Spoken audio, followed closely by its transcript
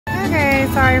Hey,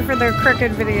 sorry for the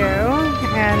crooked video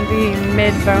and the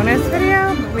mid-bonus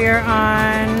video. We are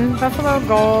on Buffalo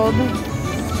Gold.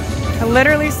 I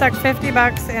literally stuck 50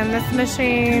 bucks in this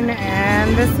machine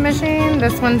and this machine.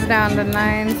 This one's down to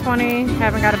 920.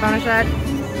 Haven't got a bonus yet.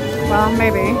 Well,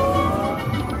 maybe.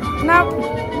 Nope.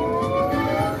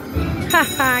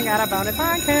 Haha, got a bonus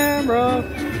on camera.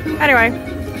 Anyway,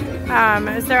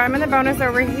 so I'm in the bonus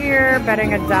over here, betting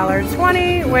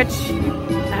 $1.20, which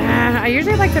I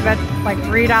usually like to bet like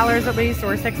 $3 at least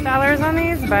or $6 on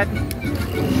these, but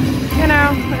you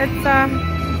know, it's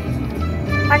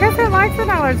I guess it likes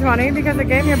 $1.20 because it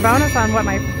gave me a bonus on what,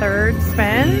 my third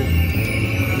spin.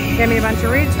 Gave me a bunch of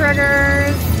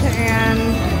retriggers, and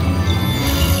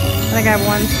I think I have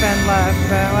one spin left,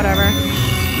 but whatever.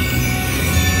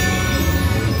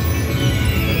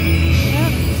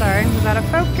 Sorry, was that a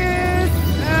focus?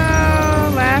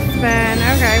 Oh, last spin.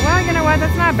 Okay, well, you know what?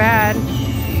 That's not bad.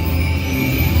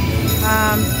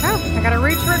 Oh, I got a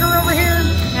retrigger over here.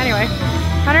 Anyway,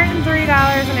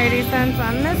 $103.80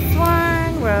 on this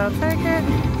one. We'll take it.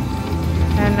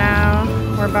 And now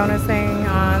we're bonusing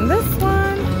on this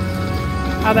one.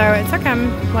 Although it took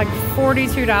him like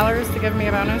 $42 to give me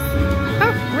a bonus.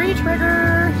 Oh,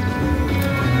 retrigger.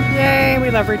 Yay, we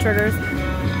love retriggers.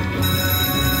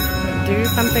 Do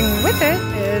something with it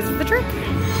is the trick.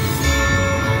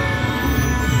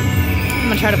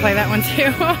 I'm gonna try to play that one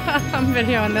too. I'm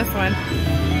videoing this one.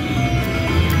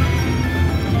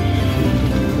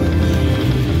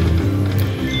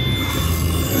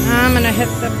 I'm gonna hit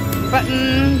the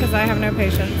button because I have no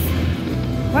patience.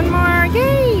 One more,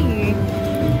 yay!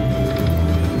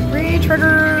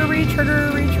 Retrigger,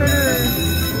 retrigger, retrigger.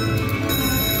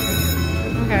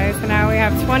 Okay, so now we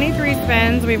have 23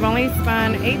 spins. We've only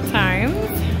spun 8 times.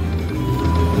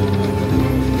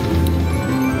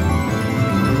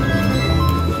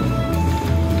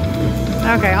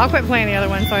 Okay, I'll quit playing the other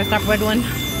one so I stop wiggling.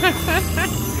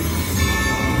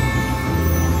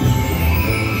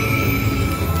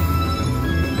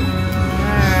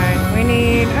 Alright, we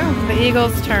need, oh, the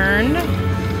Eagles turned.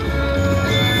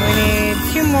 We need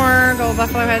 2 more gold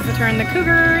buffalo heads to turn the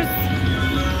Cougars.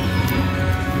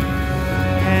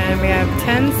 And we have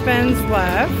 10 spins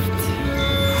left.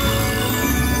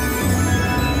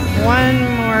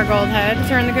 1 more gold head to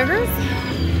turn the Cougars.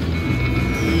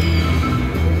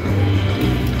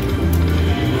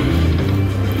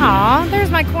 Aw,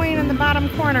 there's my coin in the bottom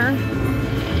corner.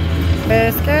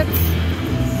 Biscuits.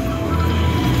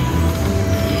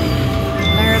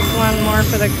 There's 1 more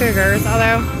for the Cougars,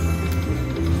 although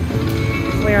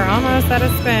we are almost out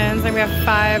of spins and we have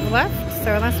 5 left,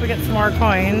 so unless we get some more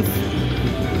coins,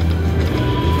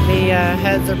 the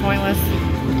heads are pointless.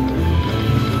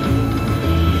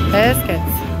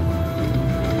 Biscuits.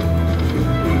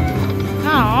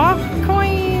 Aw,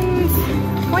 coins.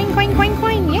 Coin, coin, coin,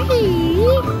 coin. Yay!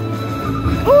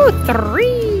 Ooh,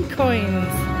 3 coins.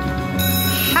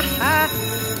 Ha ha.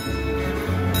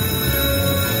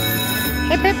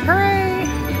 Hip hip hooray.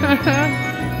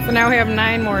 So now we have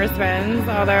 9 more spins,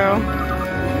 although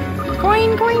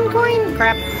coin, coin, coin.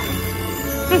 Crap.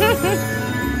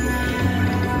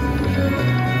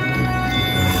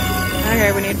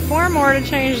 Okay, we need 4 more to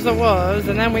change the wolves,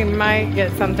 and then we might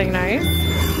get something nice.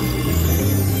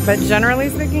 But generally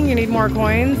speaking, you need more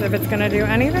coins if it's going to do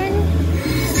anything.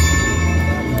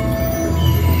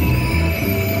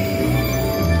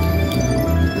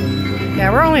 Yeah,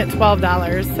 we're only at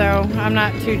 $12, so I'm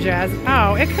not too jazzed.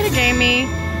 Oh, it could have gave me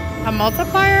a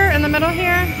multiplier in the middle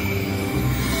here.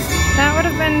 That would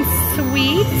have been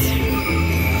sweet.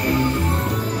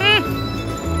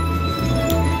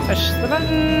 Push the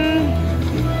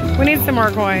button. We need some more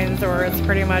coins or it's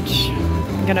pretty much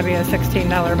gonna be a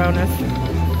 $16 bonus.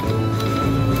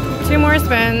 2 more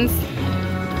spins.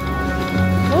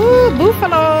 Ooh,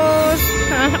 buffaloes.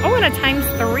 Oh, and a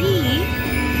 ×3.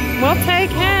 We'll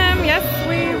take him. Yes,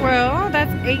 we will.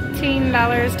 That's $18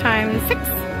 times 6.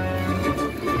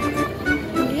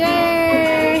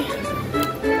 Yay.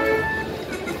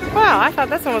 Wow, I thought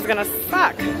this one was gonna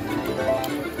suck.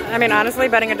 I mean, honestly,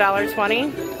 betting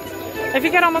 $1.20. If you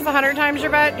get almost 100 times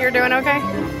your bet, you're doing okay.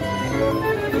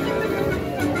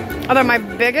 Although my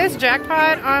biggest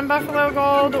jackpot on Buffalo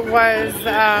Gold was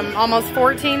almost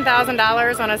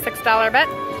 $14,000 on a $6 bet.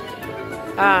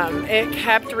 It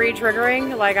kept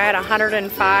re-triggering. Like, I had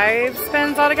 105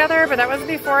 spins altogether, but that was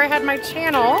before I had my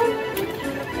channel.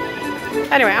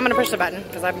 Anyway, I'm gonna push the button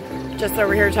because I'm just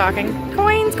over here talking.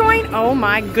 Coins, coin. Oh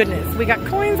my goodness. We got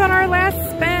coins on our last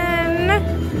spin.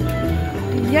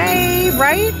 Yay,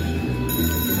 right?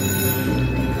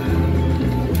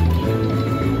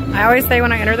 I always say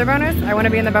when I enter the bonus, I want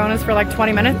to be in the bonus for like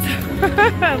 20 minutes.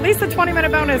 At least a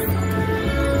 20-minute bonus.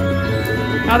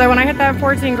 Although when I hit that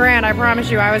 14 grand, I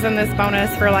promise you I was in this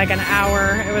bonus for like an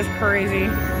hour. It was crazy.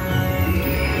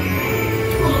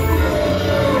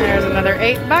 There's another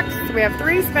 $8. We have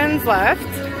 3 spins left.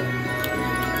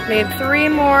 Need 3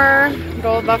 more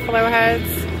gold buffalo heads,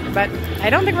 but I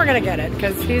don't think we're gonna get it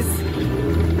because he's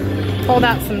pulled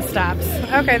out some stops.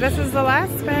 Okay, this is the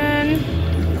last spin.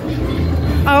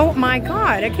 Oh my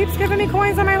God, it keeps giving me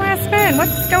coins on my last spin.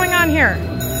 What's going on here?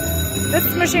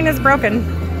 This machine is broken.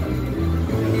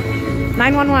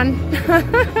 911.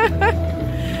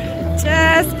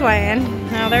 Just playing.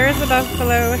 Now there's the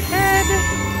buffalo head.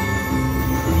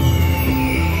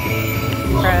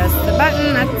 Press the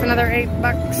button, that's another $8.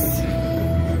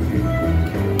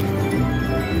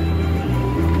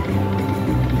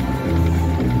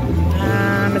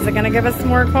 Is it gonna give us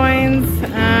more coins?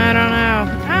 I don't know.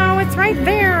 Oh, it's right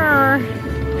there.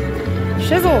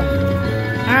 Shizzle.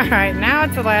 All right, now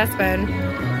it's the last spin.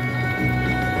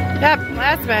 Yep,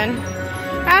 last spin.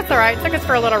 That's all right, took us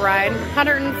for a little ride.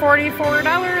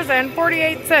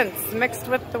 $144.48 mixed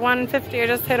with the $150 I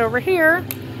just hit over here.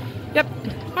 Yep,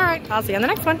 all right, I'll see you on the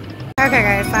next one. Okay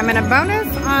guys, so I'm in a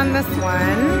bonus on this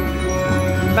one,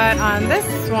 but on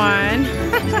this one,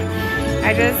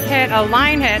 I just hit a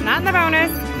line hit, not in the bonus.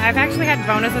 I've actually had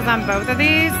bonuses on both of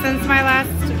these since my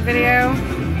last video,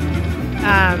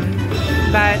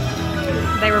 but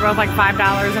they were both like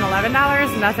 $5 and $11,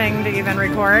 nothing to even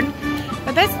record.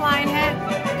 But this line hit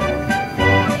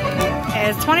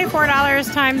is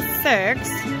 $24 times 6,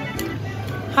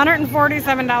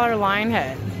 $147 line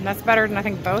hit. And that's better than I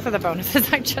think both of the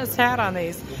bonuses I just had on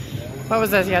these. What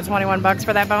was this? Yeah, 21 bucks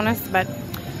for that bonus, but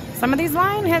some of these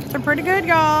line hits are pretty good,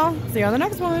 y'all. See you on the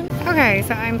next one. Okay,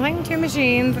 so I'm playing 2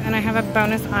 machines and I have a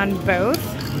bonus on both.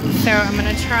 So I'm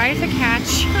gonna try to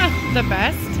catch the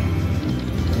best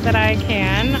that I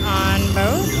can on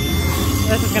both.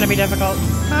 This is gonna be difficult.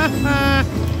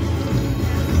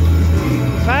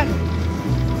 But,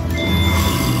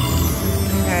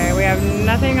 okay, we have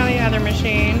nothing on the other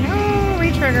machine. Oh,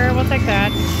 retrigger, we'll take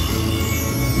that.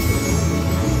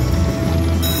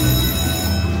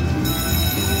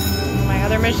 My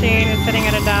other machine is sitting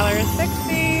at $1.60.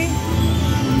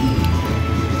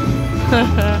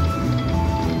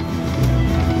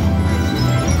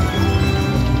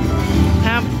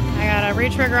 I got a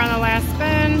retrigger on the last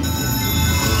spin.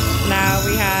 Now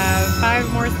we have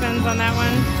 5 more spins on that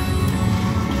one.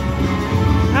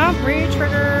 Oh,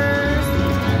 retriggers.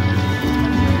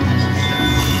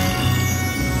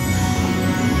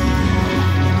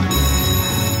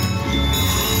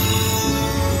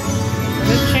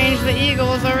 Just changed the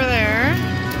Eagles over there.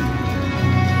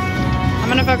 I'm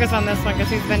gonna focus on this one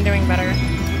because he's been doing better.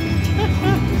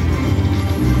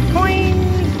 Coin!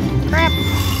 Crap!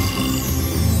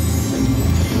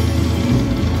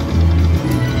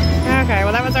 Okay,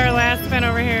 well that was our last spin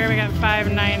over here. We got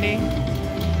 $5.90.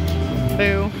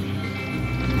 Boo.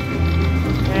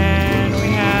 And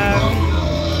we have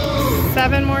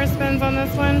 7 more spins on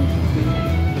this one.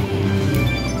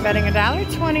 Betting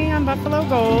 $1.20 on Buffalo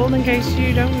Gold, in case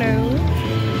you don't know.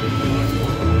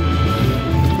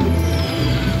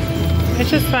 It's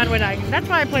just fun when that's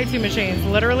why I play 2 machines.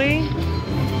 Literally,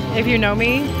 if you know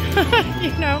me,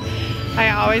 you know,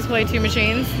 I always play 2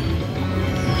 machines.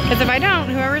 Because if I don't,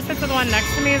 whoever sits with the one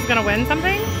next to me is gonna win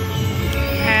something,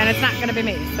 and it's not gonna be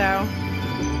me, so.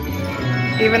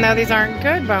 Even though these aren't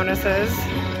good bonuses,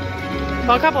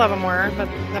 well, a couple of them were, but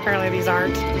apparently these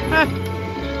aren't.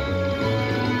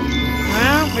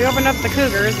 Well, we opened up the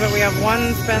Cougars, but we have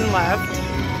 1 spin left.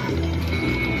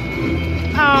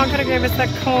 Oh, could have gave us that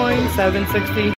coin, $7.60.